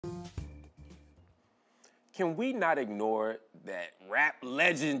can we not ignore that rap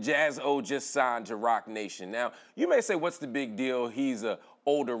legend Jaz-O just signed to Roc Nation? Now, you may say, what's the big deal? He's an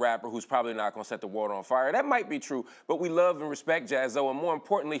older rapper who's probably not going to set the world on fire. That might be true, but we love and respect Jaz-O, and more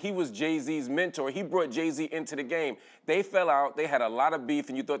importantly, he was Jay-Z's mentor. He brought Jay-Z into the game. They fell out. They had a lot of beef,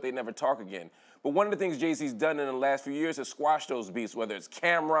 and you thought they'd never talk again. But one of the things Jay-Z's done in the last few years is squash those beefs, whether it's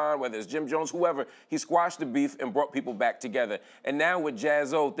Cameron, whether it's Jim Jones, whoever. He squashed the beef and brought people back together. And now with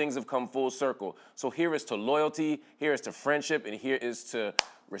Jaz-O, things have come full circle. So here is to loyalty, here is to friendship, and here is to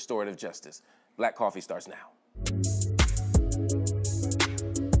restorative justice. Black Coffee starts now.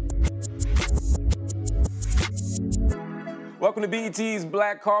 Welcome to BET's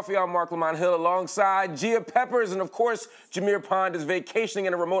Black Coffee. I'm Marc Lamont Hill alongside Gia Peppers, and of course, Jameer Pond is vacationing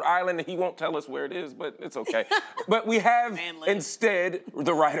in a remote island and he won't tell us where it is, but it's okay. But we have instead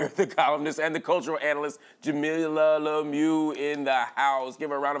the writer, the columnist, and the cultural analyst, Jamilah Lemieux in the house. Give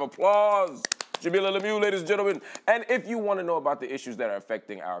her a round of applause. Jamilah Lemieux, ladies and gentlemen. And if you want to know about the issues that are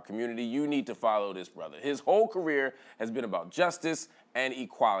affecting our community, you need to follow this brother. His whole career has been about justice and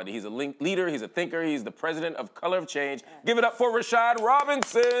equality. He's a leader, he's a thinker, he's the president of Color of Change. Give it up for Rashad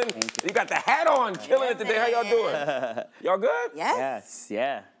Robinson. You got the hat on, killing it today. How y'all doing? Y'all good? Yes.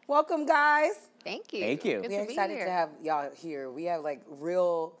 Yeah. Welcome, guys. Thank you. Thank you. We're excited to have y'all here. We have like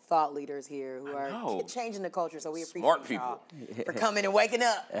real thought leaders here who are changing the culture, so we appreciate y'all for coming and waking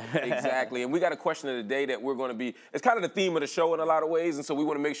up. Exactly, and we got a question of the day that we're going to be, it's kind of the theme of the show in a lot of ways, and so we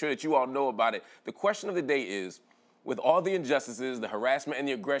want to make sure that you all know about it. The question of the day is, with all the injustices, the harassment, and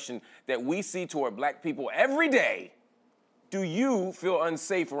the aggression that we see toward black people every day, do you feel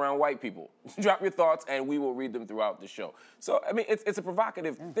unsafe around white people? Drop your thoughts, and we will read them throughout the show. So, I mean, it's a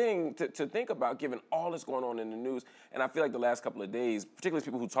provocative thing to think about, given all that's going on in the news. And I feel like the last couple of days, particularly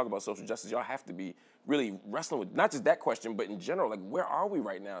people who talk about social justice, y'all have to be really wrestling with not just that question, but in general, like, where are we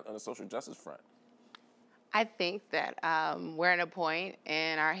right now on the social justice front? I think that we're at a point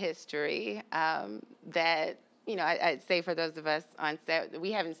in our history that, you know, I'd say for those of us on set,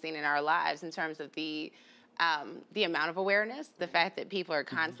 we haven't seen in our lives in terms of the amount of awareness, the fact that people are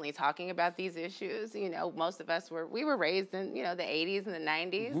constantly talking about these issues. You know, most of us we were raised in, you know, the 80s and the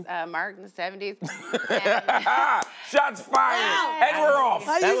 90s, Marc in the 70s. Shots fired, and we're off.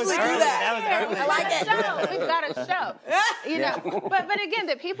 I usually do that. I like it. We've got a show. You know, but again,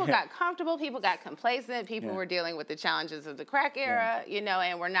 that people got comfortable, people got complacent, people were dealing with the challenges of the crack era, you know,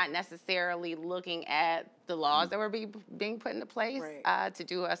 and we're not necessarily looking at the laws that were being put into place to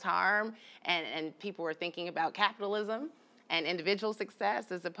do us harm, and people were thinking about capitalism and individual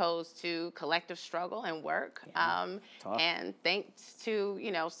success as opposed to collective struggle and work. And thanks to,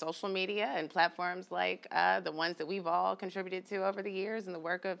 you know, social media and platforms like the ones that we've all contributed to over the years and the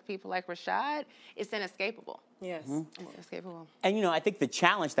work of people like Rashad, it's inescapable. Yes. It's inescapable. And, you know, I think the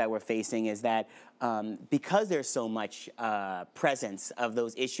challenge that we're facing is that because there's so much presence of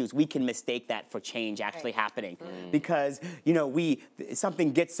those issues, we can mistake that for change actually happening. Because, you know,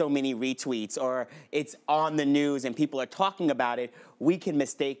 something gets so many retweets or it's on the news and people are talking about it, we can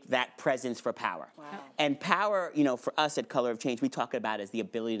mistake that presence for power. Wow. And power, you know, for us at Color of Change, we talk about as the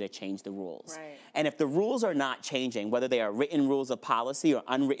ability to change the rules. Right. And if the rules are not changing, whether they are written rules of policy or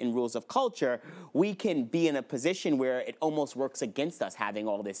unwritten rules of culture, we can be in a position where it almost works against us having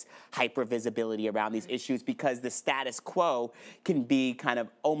all this hyper visibility around these issues, because the status quo can be kind of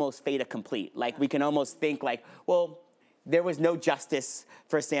almost fait accompli. Like, we can almost think like, well, there was no justice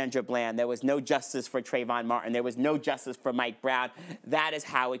for Sandra Bland. There was no justice for Trayvon Martin. There was no justice for Mike Brown. That is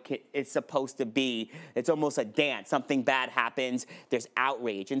how it's supposed to be. It's almost a dance. Something bad happens, there's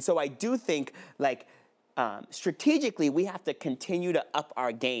outrage. And so I do think, like, strategically, we have to continue to up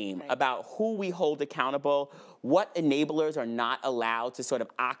our game about who we hold accountable, what enablers are not allowed to sort of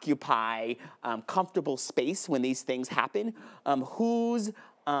occupy comfortable space when these things happen, whose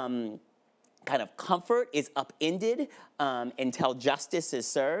kind of comfort is upended until justice is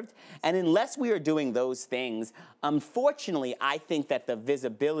served. And unless we are doing those things, unfortunately, I think that the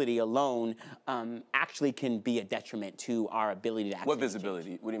visibility alone actually can be a detriment to our ability to actually What visibility?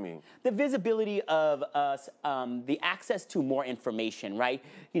 change. What do you mean? The visibility of us, the access to more information, right?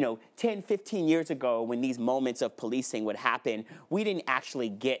 You know, 10, 15 years ago, when these moments of policing would happen, we didn't actually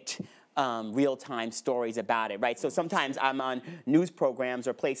get real-time stories about it, right? So sometimes I'm on news programs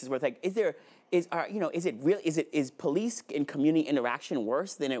or places where it's like, is police and community interaction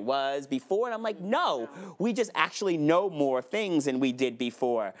worse than it was before? And I'm like, no, we just actually know more things than we did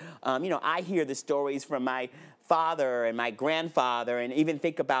before. You know, I hear the stories from my father and my grandfather, and even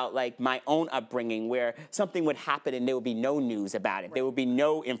think about like my own upbringing where something would happen and there would be no news about it. There would be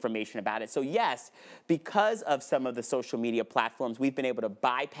no information about it. So yes, because of some of the social media platforms, we've been able to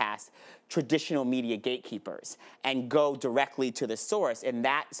bypass traditional media gatekeepers and go directly to the source. And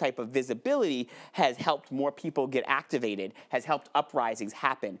that type of visibility has helped more people get activated, has helped uprisings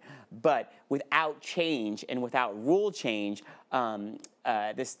happen. But without change and without rule change,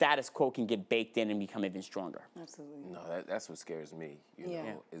 the status quo can get baked in and become even stronger. Absolutely. No, that's what scares me, you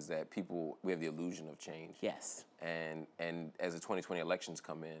know, is that we have the illusion of change. Yes. And as the 2020 elections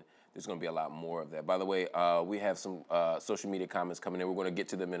come in, there's going to be a lot more of that. By the way, we have some social media comments coming in. We're going to get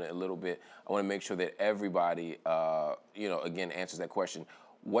to them in a little bit. I want to make sure that everybody, you know, again, answers that question.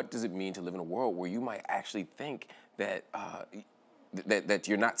 What does it mean to live in a world where you might actually think that that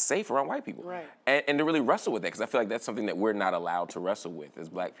you're not safe around white people? Right. And to really wrestle with that, because I feel like that's something that we're not allowed to wrestle with as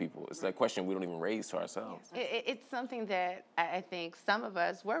black people. It's that question we don't even raise to ourselves. It's something that I think some of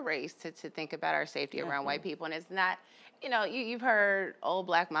us were raised to think about our safety around white people, and it's not. You know, you've heard old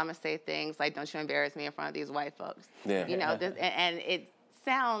black mama say things like, "Don't you embarrass me in front of these white folks." Yeah. You know, and it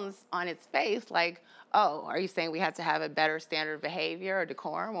sounds on its face like, oh, are you saying we have to have a better standard of behavior or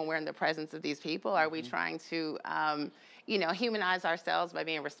decorum when we're in the presence of these people? Are we trying to, you know, humanize ourselves by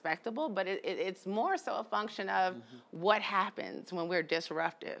being respectable? But it's more so a function of what happens when we're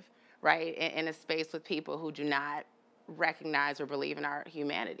disruptive, right, in a space with people who do not recognize or believe in our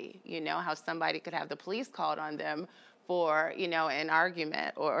humanity. You know, how somebody could have the police called on them for, you know, an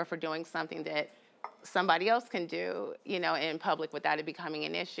argument or for doing something that somebody else can do, you know, in public without it becoming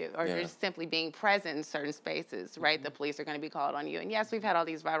an issue, or just simply being present in certain spaces, right? The police are going to be called on you. And yes, we've had all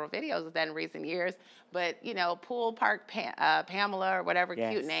these viral videos of that in recent years, but, you know, Pool Park Pamela or whatever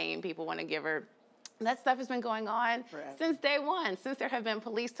cute name people want to give her, that stuff has been going on since day one. Since there have been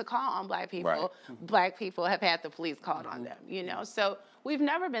police to call on black people, black people have had the police called on them, you know? So we've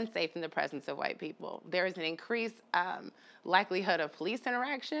never been safe in the presence of white people. There is an increased likelihood of police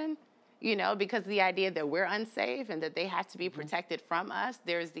interaction, you know, because the idea that we're unsafe and that they have to be protected from us.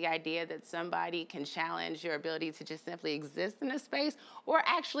 There's the idea that somebody can challenge your ability to just simply exist in a space or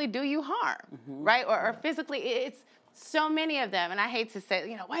actually do you harm, right? Or physically, it's so many of them. And I hate to say,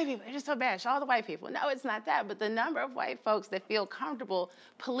 you know, white people, they're just so bad. All the white people. No, it's not that. But the number of white folks that feel comfortable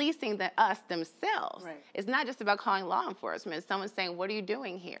policing us themselves. It's not just about calling law enforcement. It's someone saying, what are you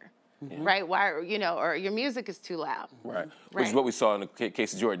doing here? Right? Why, you know, or your music is too loud. Which is what we saw in the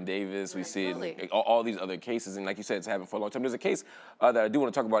case of Jordan Davis. We see it in all these other cases. And like you said, it's happened for a long time. There's a case that I do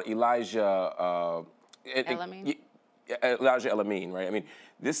want to talk about, Elijah Al-Amin? Elijah Al-Amin, right? I mean,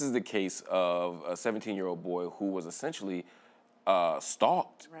 this is the case of a 17-year-old boy who was essentially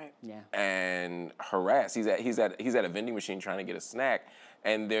stalked and harassed. He's at a vending machine trying to get a snack,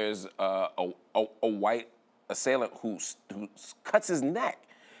 and there's a white assailant who cuts his neck.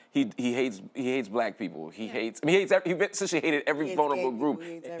 He hates black people. He essentially hated every vulnerable group.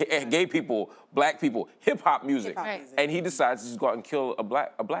 Gay people, black people, hip hop music, and he decides to just go out and kill a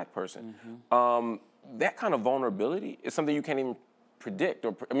black person. That kind of vulnerability is something you can't even predict.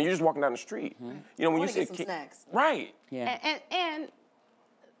 Or I mean, you're just walking down the street. You know, when you see some snacks. Right. And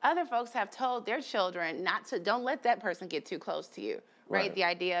other folks have told their children don't let that person get too close to you. Right? The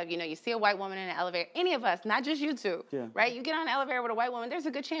idea of, you know, you see a white woman in an elevator, any of us, not just you two, right? You get on an elevator with a white woman, there's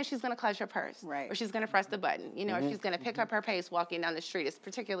a good chance she's going to clutch her purse. Or she's going to press the button, you know, or she's going to pick up her pace walking down the street, it's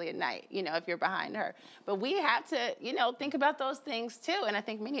particularly at night, you know, if you're behind her. But we have to, you know, think about those things too, and I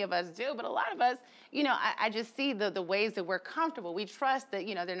think many of us do, but a lot of us, you know, I just see the ways that we're comfortable. We trust that,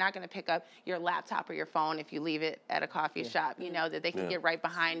 you know, they're not going to pick up your laptop or your phone if you leave it at a coffee shop, you know, that they can get right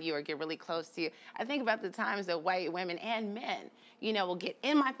behind you or get really close to you. I think about the times that white women and men, you know, will get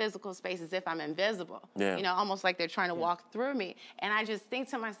in my physical space as if I'm invisible. You know, almost like they're trying to walk through me. And I just think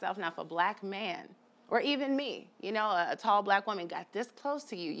to myself, now if a black man, or even me, you know, a tall black woman got this close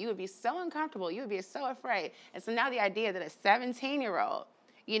to you, you would be so uncomfortable, you would be so afraid. And so now the idea that a 17-year-old,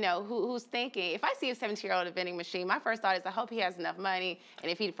 you know, who's thinking, if I see a 17-year-old at a vending machine, my first thought is, I hope he has enough money,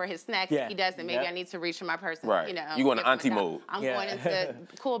 and if for his snack, he doesn't, maybe I need to reach for my purse. You know, you go into auntie mode. I'm going into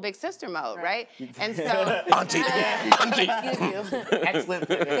cool big sister mode, right? And so, auntie. Excellent.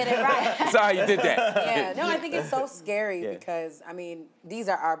 Get it right. Sorry you did that. No, I think it's so scary because, I mean, these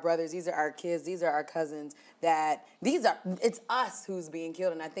are our brothers, these are our kids, these are our cousins, it's us who's being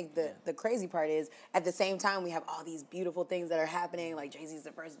killed. And I think the crazy part is, at the same time, we have all these beautiful things that are happening, like Jay-Z's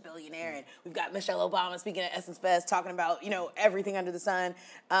the first billionaire, and we've got Michelle Obama speaking at Essence Fest, talking about, you know, everything under the sun.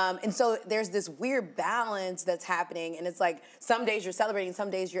 And so there's this weird balance that's happening, and it's like some days you're celebrating,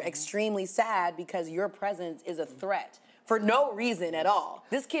 some days you're extremely sad because your presence is a threat for no reason at all.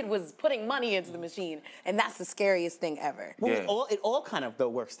 This kid was putting money into the machine, and that's the scariest thing ever. Well, it all kind of, though,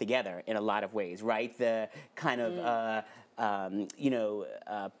 works together in a lot of ways, right? The kind of,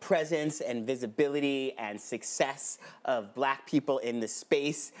 presence and visibility and success of Black people in the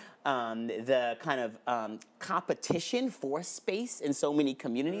space, the kind of competition for space in so many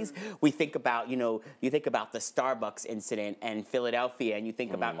communities. We think about, you think about the Starbucks incident in Philadelphia, and you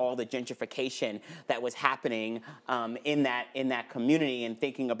think about all the gentrification that was happening in that community, and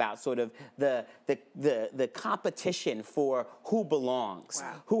thinking about sort of the competition for who belongs,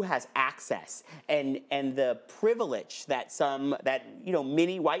 who has access, and the privilege that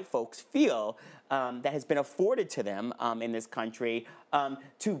many white folks feel that has been afforded to them in this country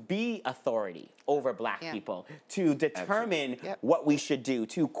to be authority over Black people, to determine what we should do,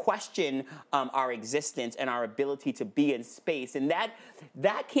 to question our existence and our ability to be in space. And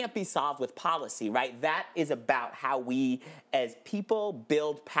that can't be solved with policy, right? That is about how we as people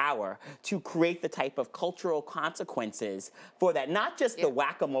build power to create the type of cultural consequences for that. Not just the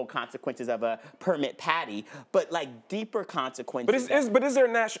whack-a-mole consequences of a permit patty, but like deeper consequences. But is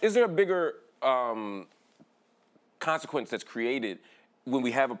there a bigger consequence that's created when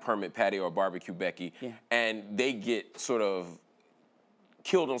we have a permit patty or a barbecue Becky, and they get sort of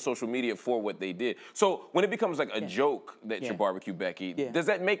killed on social media for what they did? So when it becomes like a joke that you're barbecue Becky, does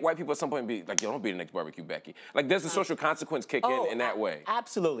that make white people at some point be like, yo, don't be the next barbecue Becky? Like, does the social consequence kick in that way?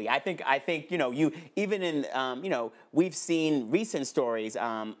 Absolutely. I think you even in we've seen recent stories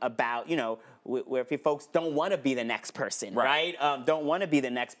about where folks don't want to be the next person, right? Don't want to be the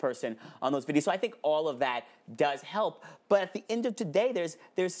next person on those videos. So I think all of that does help. But at the end of today,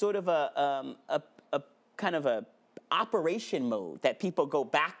 there's sort of a kind of a operation mode that people go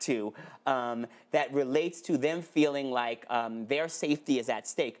back to that relates to them feeling like their safety is at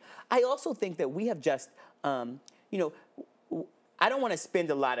stake. I also think that we have just, I don't want to spend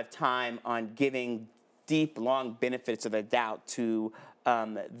a lot of time on giving deep, long benefits of the doubt to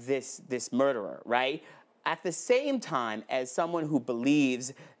this murderer, right? At the same time, as someone who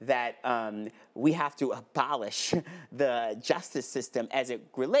believes that we have to abolish the justice system as it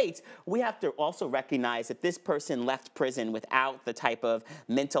relates, we have to also recognize that this person left prison without the type of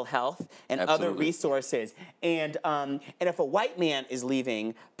mental health and other resources. And if a white man is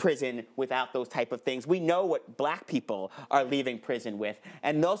leaving prison without those type of things, we know what Black people are leaving prison with.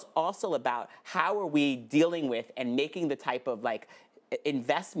 And those also about how are we dealing with and making the type of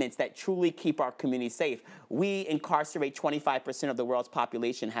investments that truly keep our community safe. We incarcerate 25% of the world's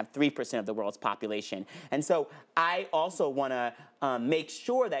population, have 3% of the world's population. And so I also want to make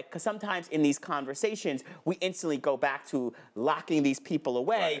sure that, because sometimes in these conversations, we instantly go back to locking these people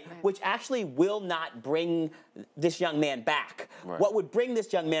away, which actually will not bring this young man back. What would bring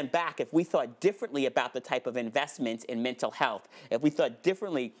this young man back if we thought differently about the type of investments in mental health, if we thought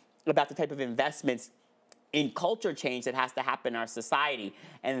differently about the type of investments in culture change that has to happen in our society.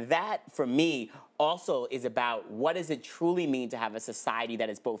 And that, for me, also is about what does it truly mean to have a society that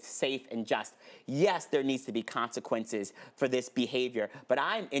is both safe and just. Yes, there needs to be consequences for this behavior, but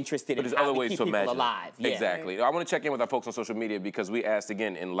I'm interested in how we keep people alive. Exactly. I want to check in with our folks on social media because we asked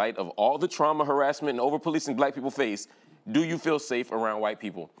again, in light of all the trauma, harassment, and over-policing Black people face, do you feel safe around white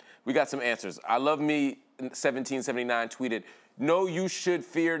people? We got some answers. I Love Me 1779 tweeted, "No, you should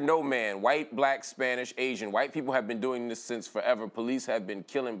fear no man. White, Black, Spanish, Asian. White people have been doing this since forever. Police have been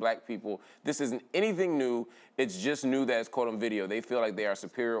killing Black people. This isn't anything new. It's just new that it's caught on video. They feel like they are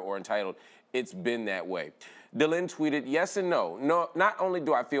superior or entitled. It's been that way." Dylan tweeted, "Yes and no. No, not only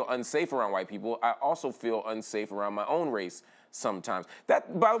do I feel unsafe around white people, I also feel unsafe around my own race sometimes."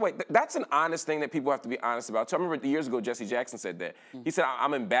 That, by the way, that's an honest thing that people have to be honest about. So I remember years ago, Jesse Jackson said that. He said,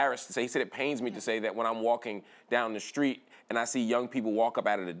 I'm embarrassed to say, he said, it pains me to say that when I'm walking down the street and I see young people walk up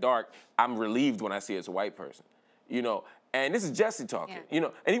out of the dark, I'm relieved when I see it's a white person, And this is Jesse talking,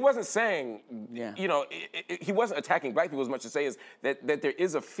 and he wasn't saying, he wasn't attacking Black people as much as say is that there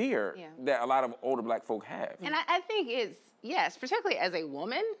is a fear that a lot of older Black folk have. And I think it's, yes, particularly as a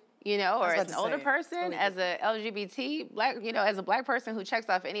woman, or as an older person, as a LGBT Black, as a Black person who checks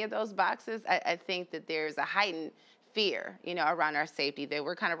off any of those boxes, I think that there's a heightened fear, around our safety that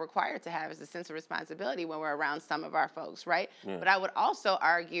we're kind of required to have as a sense of responsibility when we're around some of our folks, right? But I would also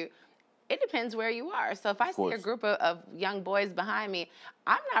argue, it depends where you are. So if I see a group of young boys behind me,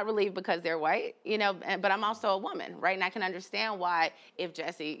 I'm not relieved because they're white, you know, but I'm also a woman, right? And I can understand why if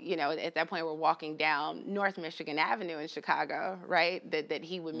Jesse, you know, at that point we're walking down North Michigan Avenue in Chicago, right, that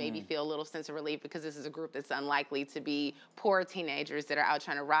he would maybe feel a little sense of relief because this is a group that's unlikely to be poor teenagers that are out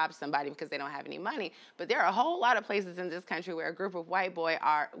trying to rob somebody because they don't have any money. But there are a whole lot of places in this country where a group of white boys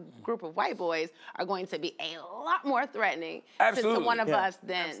are going to be a lot more threatening to one of us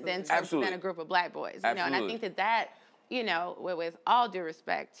than a group of black boys. You know, and I think that you know, with all due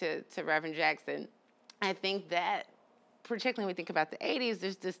respect to Reverend Jackson, I think that particularly when we think about the 80s,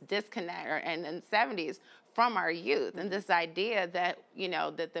 there's this disconnect, and the 70s, from our youth, and this idea that, you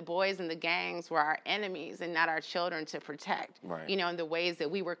know, that the boys and the gangs were our enemies and not our children to protect, you know, in the ways that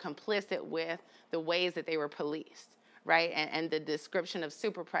we were complicit with, the ways that they were policed. Right, and the description of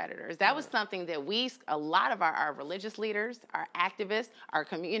super predators. That was something that a lot of our religious leaders, our activists, our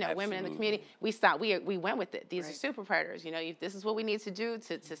women in the community, we went with it. These are super predators. You know, this is what we need to do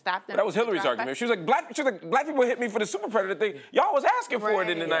to stop them. But that was Hillary's argument. She was like, black people hit me for the super predator thing. Y'all was asking for it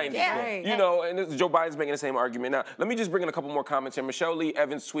in the 90s. You know, and Joe Biden's making the same argument now. Let me just bring in a couple more comments here. Michelle Lee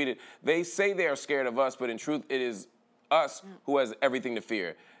Evans tweeted, they say they are scared of us, but in truth, it is us who has everything to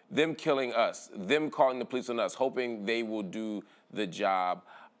fear. Them killing us, them calling the police on us, hoping they will do the job.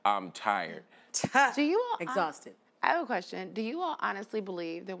 I'm tired. Do you all exhausted? I have a question. Do you all honestly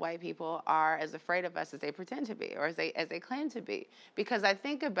believe that white people are as afraid of us as they pretend to be, or as they claim to be? Because I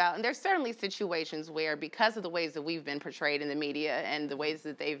think about, and there's certainly situations where, because of the ways that we've been portrayed in the media and the ways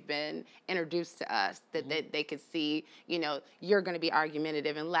that they've been introduced to us, that they could see, you know, you're going to be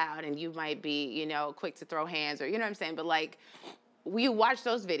argumentative and loud, and you might be, you know, quick to throw hands, or you know what I'm saying? But like, we watch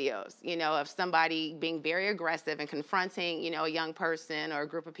those videos, you know, of somebody being very aggressive and confronting, you know, a young person or a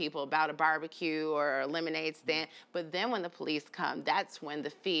group of people about a barbecue or a lemonade stand. But then when the police come, that's when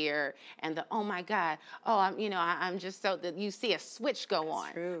the fear and the, oh my God, oh, I'm just so, that you see a switch go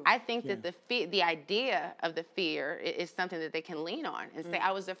on. True. I think that the idea of the fear is something that they can lean on and say,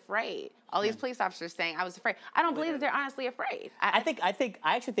 I was afraid. All these police officers saying, I was afraid. I don't believe that they're honestly afraid. I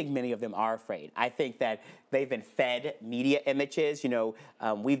actually think many of them are afraid. I think that they've been fed media images. You know,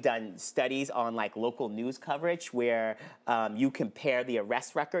 we've done studies on like local news coverage where you compare the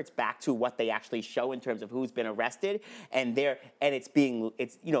arrest records back to what they actually show in terms of who's been arrested, and it's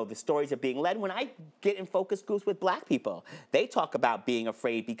you know, the stories are being led. When I get in focus groups with black people, they talk about being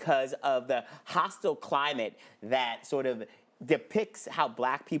afraid because of the hostile climate that sort of depicts how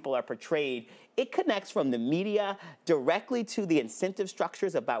black people are portrayed. It connects from the media directly to the incentive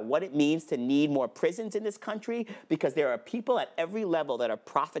structures about what it means to need more prisons in this country, because there are people at every level that are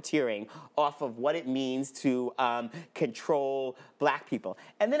profiteering off of what it means to control black people.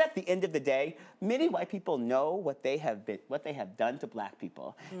 And then at the end of the day, many white people know what they have done to black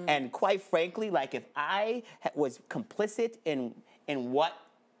people. And quite frankly, like, if I was complicit in what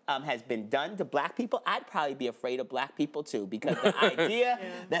has been done to black people, I'd probably be afraid of black people too, because the idea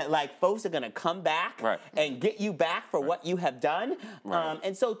that like folks are gonna come back and get you back for what you have done.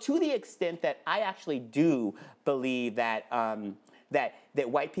 And so to the extent that I actually do believe that that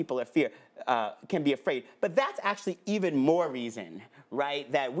white people can be afraid, but that's actually even more reason,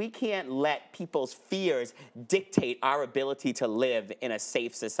 right, that we can't let people's fears dictate our ability to live in a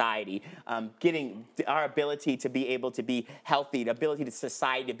safe society, getting our ability to be able to be healthy, the ability to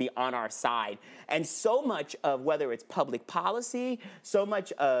society to be on our side. And so much of whether it's public policy, so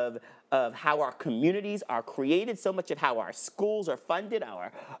much of how our communities are created, so much of how our schools are funded,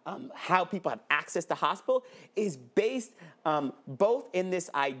 how people have access to hospital, is based both in this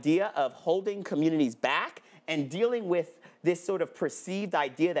idea of holding communities back and dealing with this sort of perceived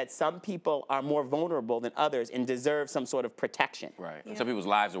idea that some people are more vulnerable than others and deserve some sort of protection. Right. Yeah. Some people's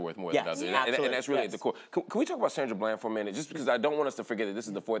lives are worth more than others. And that's really at the core. Can we talk about Sandra Bland for a minute? Just because I don't want us to forget that this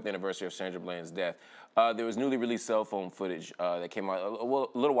is the 4th anniversary of Sandra Bland's death. There was newly released cell phone footage that came out a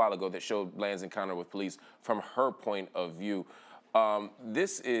little while ago that showed Bland's encounter with police from her point of view.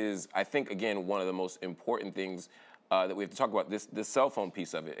 This is, I think, again, one of the most important things that we have to talk about, this cell phone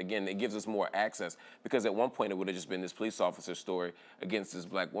piece of it. Again, it gives us more access, because at one point it would have just been this police officer story against this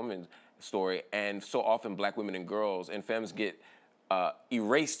black woman story, and so often black women and girls and femmes get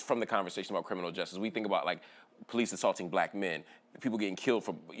erased from the conversation about criminal justice. We think about like police assaulting black men, people getting killed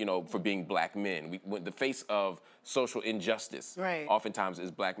for being black men. When the face of social injustice oftentimes is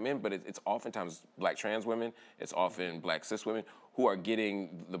black men, but it's oftentimes black trans women, it's often black cis women who are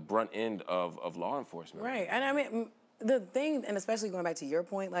getting the brunt end of law enforcement. Right, and I mean, the thing, and especially going back to your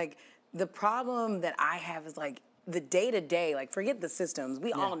point, like, the problem that I have is like, the day-to-day, like forget the systems,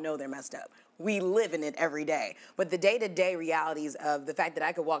 we all know they're messed up. We live in it every day. But the day-to-day realities of the fact that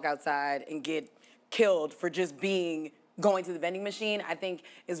I could walk outside and get killed for just going to the vending machine, I think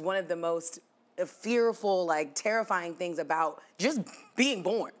is one of the most fearful, like terrifying things about just being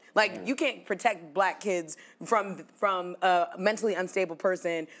born. Like you can't protect black kids from a mentally unstable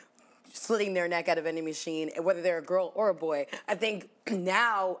person slitting their neck at a vending machine, whether they're a girl or a boy. I think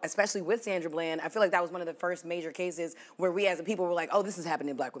now, especially with Sandra Bland, I feel like that was one of the first major cases where we as a people were like, oh, this is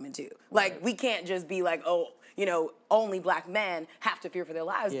happening to black women too. Like, we can't just be like, oh, you know, only black men have to fear for their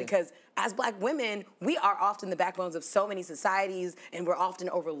lives, because as black women, we are often the backbones of so many societies, and we're often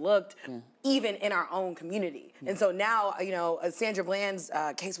overlooked, even in our own community. And so now, you know, Sandra Bland's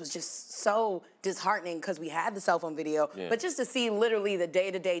case was just so disheartening because we had the cell phone video, but just to see literally the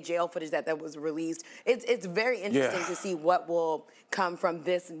day-to-day jail footage that was released, it's very interesting to see what will come from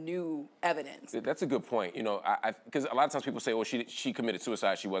this new evidence. That's a good point. You know, because a lot of times people say, well, she committed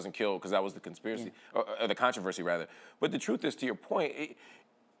suicide, she wasn't killed, because that was the conspiracy, or the controversy rather. But the truth is, to your point,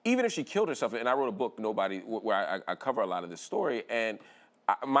 even if she killed herself, and I wrote a book, where I cover a lot of this story, and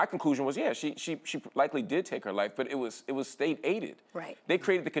my conclusion was, yeah, she likely did take her life, but it was state aided. Right. They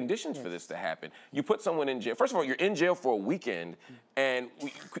created the conditions for this to happen. You put someone in jail. First of all, you're in jail for a weekend, and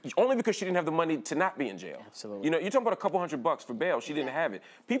only because she didn't have the money to not be in jail. Absolutely. You know, you're talking about a couple $100 for bail. She didn't have it.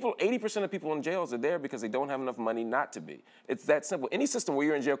 80% of people in jails are there because they don't have enough money not to be. It's that simple. Any system where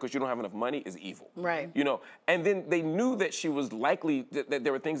you're in jail because you don't have enough money is evil. Right. You know, and then they knew that she was likely, that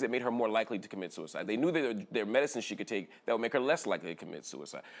there were things that made her more likely to commit suicide. They knew that there were medicines she could take that would make her less likely to commit suicide.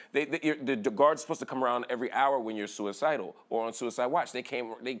 The guard's supposed to come around every hour when you're suicidal or on suicide watch. They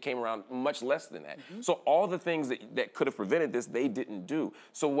came around much less than that. So all the things that could have prevented this, they didn't do.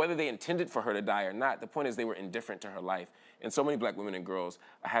 So whether they intended for her to die or not, the point is they were indifferent to her life. And so many black women and girls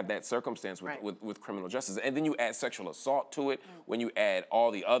have that circumstance with criminal justice. And then you add sexual assault to it, when you add all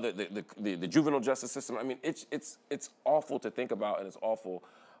the other, the juvenile justice system. I mean, it's awful to think about, and it's awful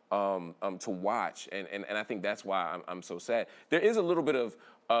to watch. And I think that's why I'm so sad. There is a little bit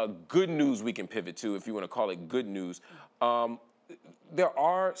of good news we can pivot to, if you want to call it good news. There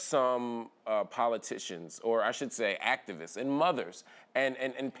are some politicians, or I should say activists and mothers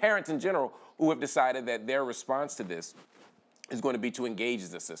and parents in general, who have decided that their response to this is going to be to engage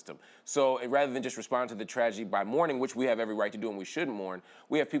the system. So rather than just respond to the tragedy by mourning, which we have every right to do and we should mourn,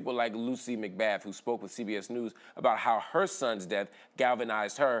 we have people like Lucy McBath, who spoke with CBS News about how her son's death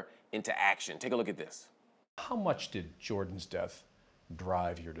galvanized her into action. Take a look at this. How much did Jordan's death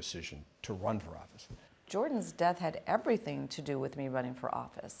drive your decision to run for office? Jordan's death had everything to do with me running for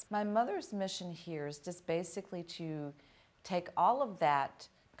office. My mother's mission here is just basically to take all of that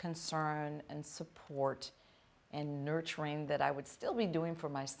concern and support and nurturing that I would still be doing for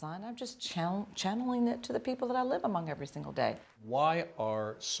my son. I'm just channeling it to the people that I live among every single day. Why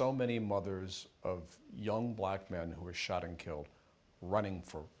are so many mothers of young black men who were shot and killed running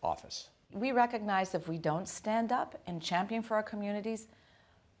for office? We recognize if we don't stand up and champion for our communities,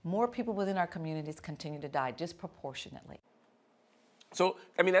 more people within our communities continue to die disproportionately. So,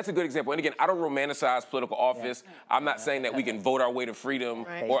 I mean, that's a good example. And again, I don't romanticize political office. I'm not saying that we can vote our way to freedom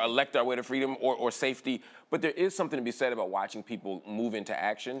or elect our way to freedom or safety. But there is something to be said about watching people move into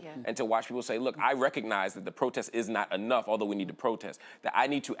action and to watch people say, look, I recognize that the protest is not enough, although we need to protest, that I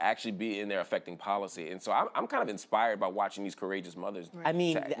need to actually be in there affecting policy. And so I'm kind of inspired by watching these courageous mothers. I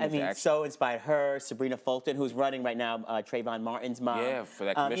mean, so inspired her, Sabrina Fulton, who's running right now, Trayvon Martin's mom. Yeah, for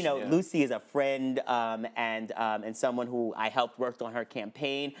that commission, you know, Lucy is a friend and someone who I helped work on her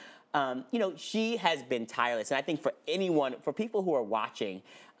campaign. You know, she has been tireless. And I think for people who are watching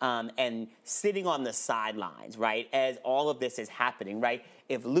and sitting on the sidelines, right, as all of this is happening, right,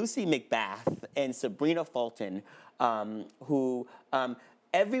 if Lucy McBath and Sabrina Fulton,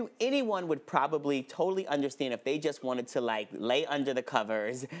 anyone would probably totally understand if they just wanted to like lay under the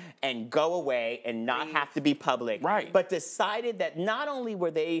covers and go away and not have to be public. Right. But decided that not only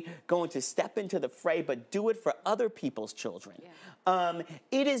were they going to step into the fray, but do it for other people's children. Yeah.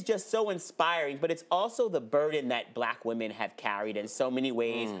 It is just so inspiring, but it's also the burden that black women have carried in so many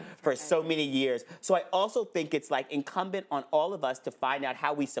ways for so many years. So I also think it's like incumbent on all of us to find out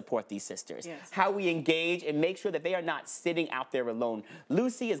how we support these sisters, how we engage and make sure that they are not sitting out there alone.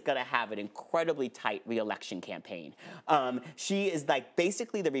 Lucy is going to have an incredibly tight re-election campaign. She is like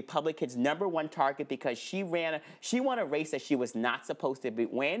basically the Republicans' #1 target because she won a race that she was not supposed to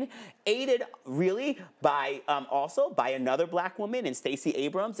win, aided really by also by another black woman in Stacey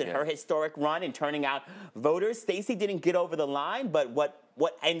Abrams and her historic run in turning out voters. Stacey didn't get over the line, but what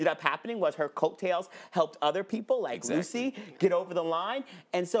what ended up happening was her coattails helped other people like Lucy get over the line.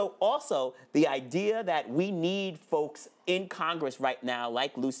 And so also the idea that we need folks in Congress right now,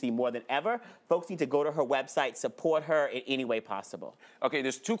 like Lucy, more than ever, folks need to go to her website, support her in any way possible. Okay,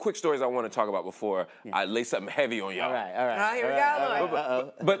 there's 2 quick stories I want to talk about before I lay something heavy on y'all. All right. Here we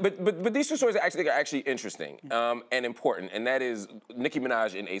go. But these 2 stories are actually interesting and important, and that is Nicki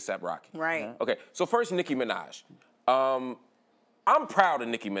Minaj and A$AP Rocky. Right. Okay, so first Nicki Minaj. I'm proud of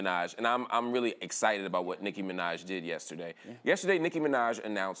Nicki Minaj, and I'm really excited about what Nicki Minaj did yesterday. Yesterday, Nicki Minaj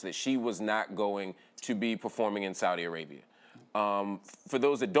announced that she was not going to be performing in Saudi Arabia. For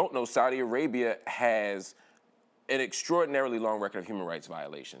those that don't know, Saudi Arabia has an extraordinarily long record of human rights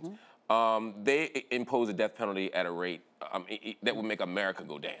violations. They impose a death penalty at a rate that would make America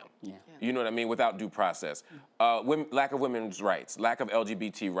go damn. You know what I mean? Without due process. Lack of women's rights, lack of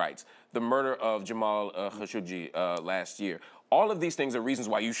LGBT rights, the murder of Jamilah Khashoggi last year. All of these things are reasons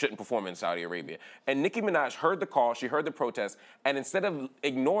why you shouldn't perform in Saudi Arabia. And Nicki Minaj heard the call, she heard the protest, and instead of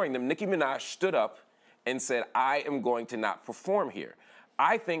ignoring them, Nicki Minaj stood up and said, I am going to not perform here.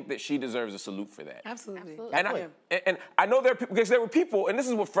 I think that she deserves a salute for that. Absolutely. And I know there are people, because there were people, and this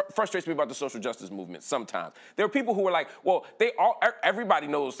is what frustrates me about the social justice movement sometimes. There are people who are like, well, everybody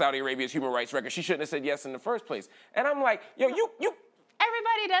knows Saudi Arabia's human rights record. She shouldn't have said yes in the first place. And I'm like, yo, you.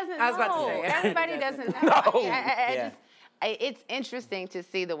 Everybody doesn't know. I was about to say. Everybody doesn't know. It's interesting to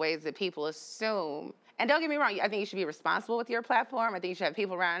see the ways that people assume. And don't get me wrong, I think you should be responsible with your platform. I think you should have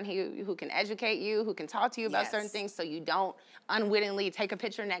people around you who can educate you, who can talk to you about certain things so you don't unwittingly take a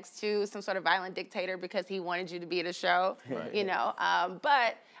picture next to some sort of violent dictator because he wanted you to be at a show, you know.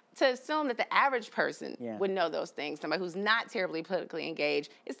 But to assume that the average person would know those things, somebody who's not terribly politically engaged,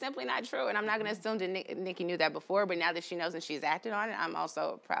 is simply not true. And I'm not going to assume that Nicki knew that before, but now that she knows and she's acted on it, I'm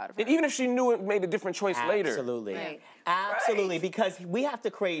also proud of her. And even if she knew it, made a different choice later. Absolutely. Right. Absolutely, because we have to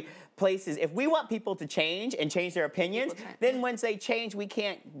create places. If we want people to change and change their opinions, then once they change, we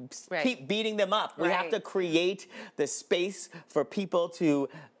can't keep beating them up. We have to create the space for people to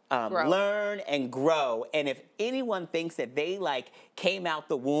learn and grow. And if anyone thinks that they came out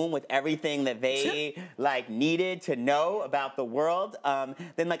the womb with everything that they needed to know about the world,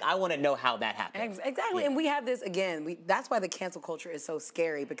 then I want to know how that happened. Exactly. And we have this again. That's why the cancel culture is so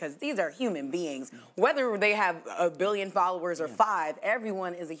scary, because these are human beings. Whether they have 1 billion followers or 5,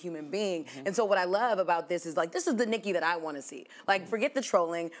 everyone is a human being. And so what I love about this is this is the Nicki that I want to see. Forget the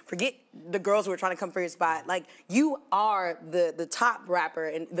trolling, forget the girls who are trying to come for your spot. You are the top rapper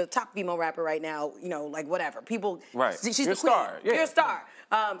and the top female rapper right now. You know, whatever people. Right. She's You're the a star. Queen. You're a star.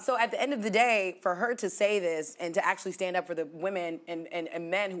 So at the end of the day, for her to say this and to actually stand up for the women and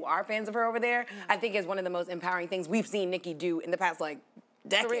men who are fans of her over there, I think is one of the most empowering things we've seen Nicki do in the past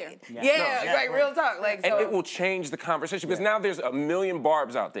decade. Real talk. And it will change the conversation, because now there's 1 million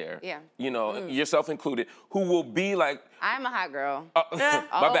Barbs out there, you know, yourself included, who will be like, I'm a hot girl. my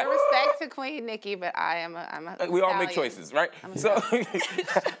All bad. Respect to Queen Nicki, but I'm a we all make choices, right? So,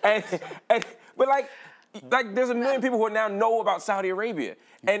 but there's 1 million people who now know about Saudi Arabia.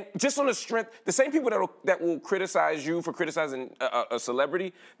 And just on the strength, the same people that will criticize you for criticizing a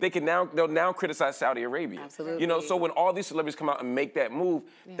celebrity, they'll now criticize Saudi Arabia. Absolutely. You know, so when all these celebrities come out and make that move,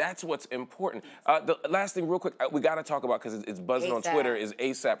 that's what's important. The last thing real quick, we got to talk about, because it's buzzing on Twitter, is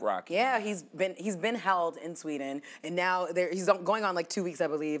A$AP Rocky. Yeah, he's been held in Sweden, and now he's going on 2 weeks, I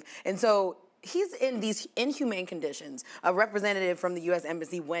believe. And so he's in these inhumane conditions. A representative from the U.S.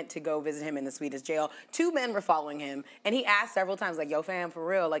 Embassy went to go visit him in the Swedish jail. 2 men were following him, and he asked several times, yo, fam, for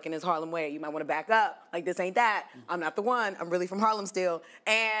real, in his Harlem way, you might want to back up. This ain't that. I'm not the one. I'm really from Harlem still.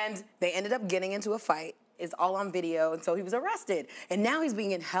 And they ended up getting into a fight. It's all on video, and so he was arrested. And now he's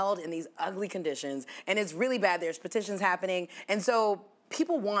being held in these ugly conditions, and it's really bad. There's petitions happening, and so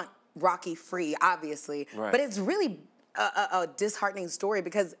people want Rocky free, obviously, but it's really a disheartening story,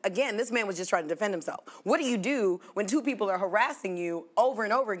 because again, this man was just trying to defend himself. What do you do when 2 people are harassing you over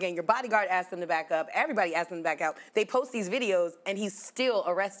and over again? Your bodyguard asked them to back up, everybody asked them to back out. They post these videos and he's still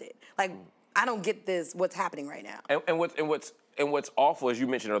arrested. I don't get what's happening right now. And what's awful, as you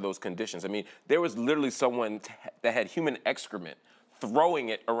mentioned, are those conditions. I mean, there was literally someone that had human excrement throwing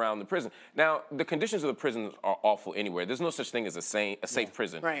it around the prison. Now, the conditions of the prison are awful anywhere. There's no such thing as a safe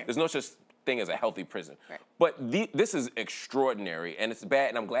prison. Right. There's no such thing as a healthy prison. Right. But this is extraordinary, and it's bad,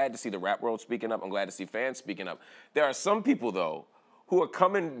 and I'm glad to see the rap world speaking up. I'm glad to see fans speaking up. There are some people, though, who are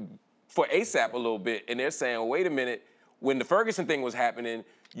coming for A$AP a little bit, and they're saying, wait a minute, when the Ferguson thing was happening,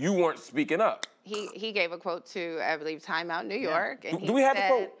 you weren't speaking up. He gave a quote to, I believe, Time Out New York. And Do we have the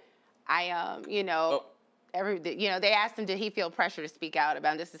quote? they asked him, did he feel pressure to speak out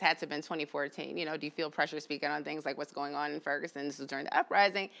about, this had to have been 2014, do you feel pressure to speak out on things like what's going on in Ferguson? This was during the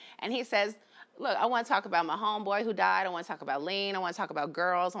uprising. And he says, look, I want to talk about my homeboy who died. I want to talk about lean. I want to talk about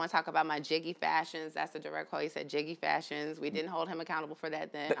girls. I want to talk about my jiggy fashions. That's a direct quote. He said jiggy fashions. We didn't hold him accountable for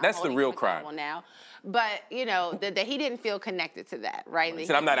that then. That's the real crime now. But, that he didn't feel connected to that, right? He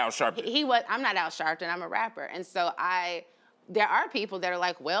said, I'm not Al Sharpton. I'm not Al Sharpton. I'm a rapper. And so there are people that are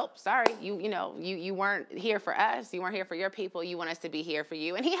like, well, sorry, you weren't here for us. You weren't here for your people. You want us to be here for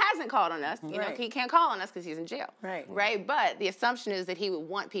you. And he hasn't called on us. He can't call on us because he's in jail. Right. But the assumption is that he would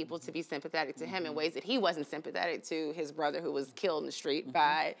want people to be sympathetic to him in ways that he wasn't sympathetic to his brother who was killed in the street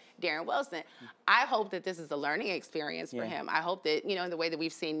by Darren Wilson. I hope that this is a learning experience for him. I hope that, in the way that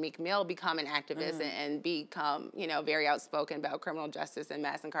we've seen Meek Mill become an activist and become, very outspoken about criminal justice and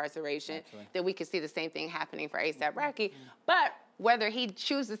mass incarceration, that we could see the same thing happening for A$AP Rocky. But whether he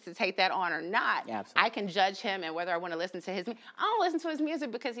chooses to take that on or not, I can judge him, and whether I want to listen to his music. I don't listen to his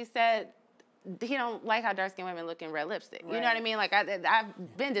music because he said he don't like how dark-skinned women look in red lipstick. You know what I mean? Like,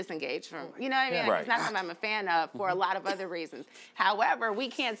 I've been disengaged from, you know what I mean? Like, it's not something I'm a fan of for a lot of other reasons. However, we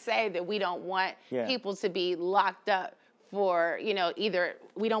can't say that we don't want people to be locked up for, either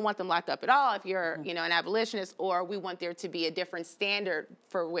we don't want them locked up at all if you're, an abolitionist, or we want there to be a different standard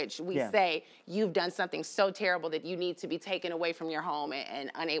for which we say you've done something so terrible that you need to be taken away from your home and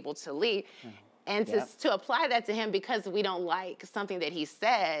unable to leave. And to apply that to him because we don't like something that he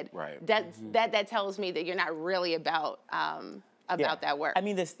said, that tells me that you're not really about that work. I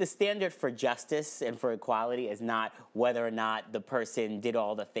mean, the standard for justice and for equality is not whether or not the person did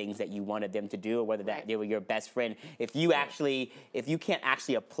all the things that you wanted them to do, or whether that they were your best friend. If you can't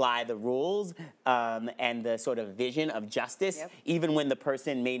actually apply the rules and the sort of vision of justice, even when the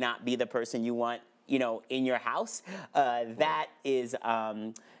person may not be the person you want, in your house, that is,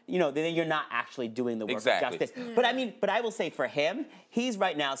 then you're not actually doing the work of justice. But I will say for him, he's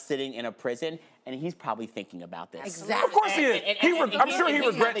right now sitting in a prison, and he's probably thinking about this. Exactly. Of course he is. I'm sure he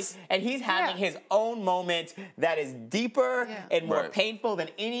regrets. And he's having his own moment that is deeper and more painful than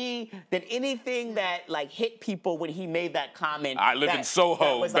anything that hit people when he made that comment. I live in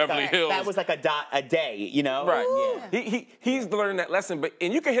Soho, Beverly Hills. That was like a day, Right. Yeah. He's learning that lesson,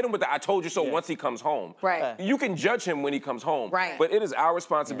 and you can hit him with the "I told you so" once he comes home. Right. You can judge him when he comes home. Right. But it is our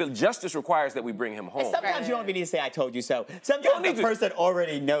responsibility. Justice requires that we bring him home. And sometimes you don't even need to say "I told you so." Sometimes the person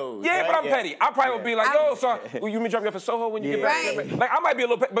already knows. Yeah, but I'm petty. I probably would be like, "Yo, so you mean drop me off at Soho when you get back?" Right. Like, I might be a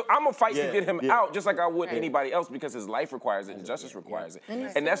little petty, but I'm gonna fight to get him out just like I would anybody else, because his life requires it and justice requires it.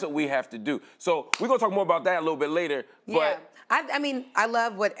 And that's what we have to do. So we're gonna talk more about that a little bit later. But I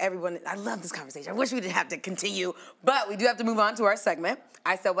love I love this conversation. I wish we didn't have to continue, but we do have to move on to our segment.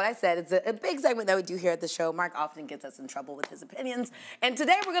 I said what I said. It's a big segment that we do here at the show. Marc often gets us in trouble with his opinions. And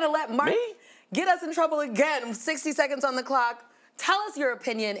today we're going to let Marc get us in trouble again. 60 seconds on the clock. Tell us your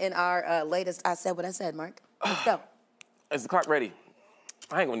opinion in our latest I Said What I Said, Marc. Let's go. Is the clock ready?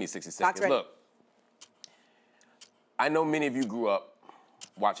 I ain't going to need 60 seconds. Clock's ready. Look, I know many of you grew up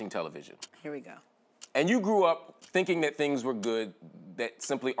watching television. Here we go. And you grew up thinking that things were good that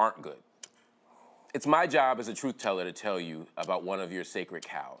simply aren't good. It's my job as a truth teller to tell you about one of your sacred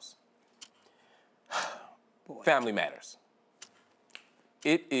cows. Family Matters.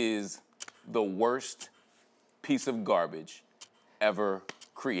 It is the worst piece of garbage ever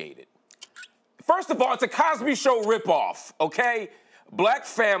created. First of all, it's a Cosby Show ripoff, okay? Black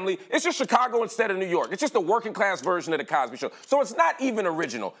family, it's just Chicago instead of New York. It's just a working class version of the Cosby Show. So it's not even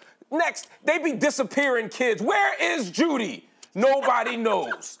original. Next, they be disappearing kids. Where is Judy? Nobody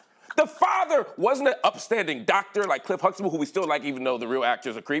knows. The father wasn't an upstanding doctor like Cliff Huxtable, who we still like even though the real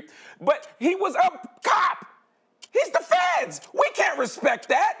actor's a creep, but he was a cop. He's the feds. We can't respect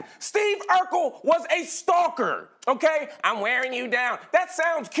that. Steve Urkel was a stalker, okay? I'm wearing you down. That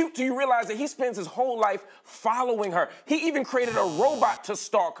sounds cute till you realize that he spends his whole life following her. He even created a robot to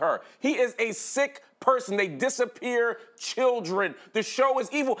stalk her. He is a sick person. They disappear children. The show is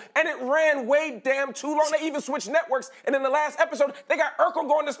evil, and it ran way damn too long. They even switched networks, and in the last episode, they got Urkel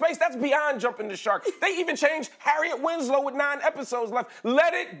going to space. That's beyond jumping the shark. They even changed Harriet Winslow with 9 episodes left.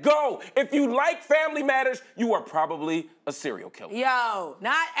 Let it go. If you like Family Matters, you are probably a serial killer. Yo,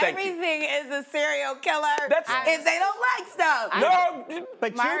 not everything is a serial killer if they don't like stuff. No,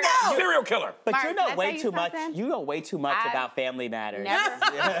 but Marc, serial killer. But Marc, you know can I way tell you too much. something? You know way too much about Family Matters.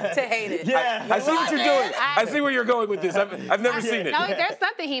 Never. To hate it. Yeah, I see what you're doing. I see where you're going with this. I've never seen it. No, there's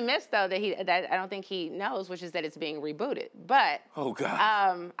something he missed though that I don't think he knows, which is that it's being rebooted. But oh God,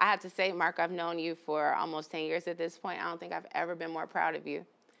 I have to say, Marc, I've known you for almost 10 years at this point. I don't think I've ever been more proud of you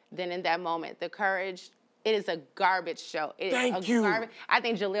than in that moment. The courage It is a garbage show. It Thank is you. I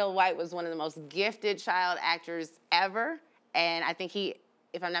think Jaleel White was one of the most gifted child actors ever, and I think he,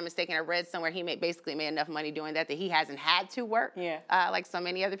 if I'm not mistaken, I read somewhere he basically made enough money doing that he hasn't had to work, like so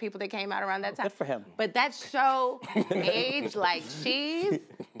many other people that came out around that time. Good for him. But that show aged like cheese.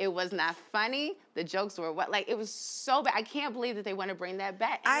 It was not funny. The jokes were it was so bad. I can't believe that they want to bring that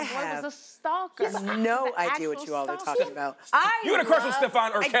back. And the boy was a stalker. No idea what you all are talking about. You had a crush on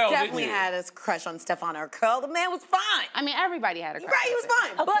Stefan Urkel, didn't you? I definitely had a crush on Stefan Urkel. The man was fine. I mean, everybody had a crush. Right, he was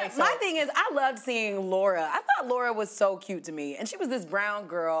fine. Okay, But my thing is, I loved seeing Laura. I thought Laura was so cute to me. And she was this brown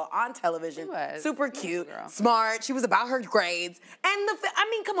girl on television. She was. Super cute, smart. She was about her grades. And I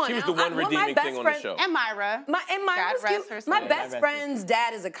mean, come on She now. was the one redeeming thing on the show. And Myra. And Myra God was rest cute. her My soul. best friend's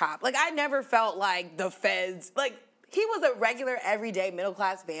dad is a cop. Like, I never felt like the feds, like, he was a regular, everyday,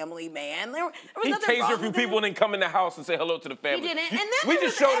 middle-class family man. There was He nothing wrong tased a few with people him. and then come in the house and say hello to the family. He didn't. And then We there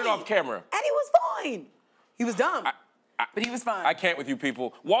just was showed it Eddie. off camera. And he was fine. He was dumb. But he was fine. I can't with you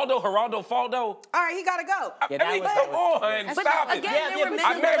people. Waldo, Geraldo, Faldo. All right, he gotta go. I mean, come on, stop it. Again, they were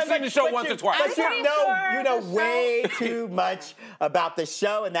I may have seen the show once or twice. But you know way too much about the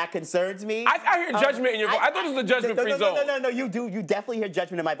show, and that concerns me. I hear judgment in your voice. I thought it was a judgment-free zone. No, you do. You definitely hear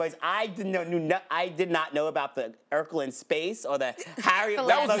judgment in my voice. I did not know about the Urkel space or the Harry.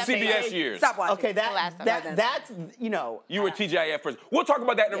 That was the CBS years. Stop watching. Okay, that's, you know. You were TGIF person. We'll talk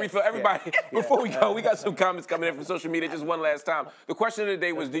about that in the refill. Everybody, before we go, we got some comments coming in from social media. Just one last time. The question of the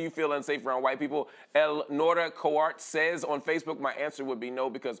day was, do you feel unsafe around white people? El Norda Coart says on Facebook, my answer would be no,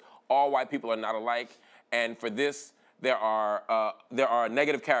 because all white people are not alike. And for this, there are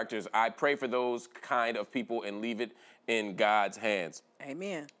negative characters. I pray for those kind of people and leave it in God's hands.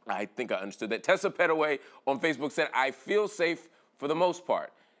 Amen. I think I understood that. Tessa Petaway on Facebook said, I feel safe for the most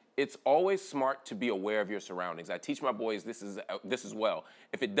part. It's always smart to be aware of your surroundings. I teach my boys this as well.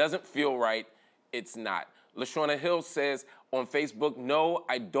 If it doesn't feel right, it's not. LaShawna Hill says on Facebook, no,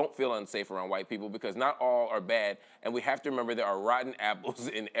 I don't feel unsafe around white people because not all are bad, and we have to remember there are rotten apples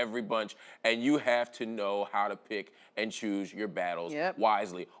in every bunch, and you have to know how to pick and choose your battles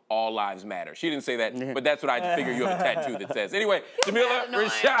wisely. All lives matter. She didn't say that, but that's what I figure you have a tattoo that says. Anyway, Jamilah,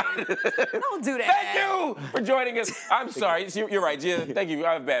 Rashad. Don't do that. Thank you for joining us. I'm sorry. You're right, Jim. Thank you.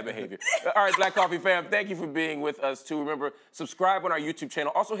 I have bad behavior. All right, Black Coffee fam, thank you for being with us, too. Remember, subscribe on our YouTube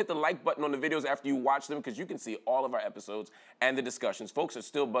channel. Also, hit the like button on the videos after you watch them because you can see all of our episodes and the discussions. Folks are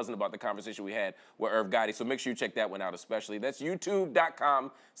still buzzing about the conversation we had with Irv Gotti, so make sure you check that one out especially. That's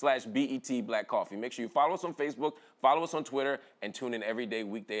youtube.com/BET Black Coffee. Make sure you follow us on Facebook, follow us on Twitter, and tune in every day,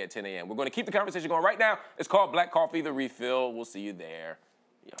 weekday at 10 a.m. We're going to keep the conversation going right now. It's called Black Coffee, The Refill. We'll see you there.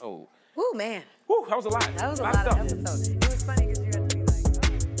 Yo. Woo, man. Woo, that was a lot. That was a lot of episodes. It was funny.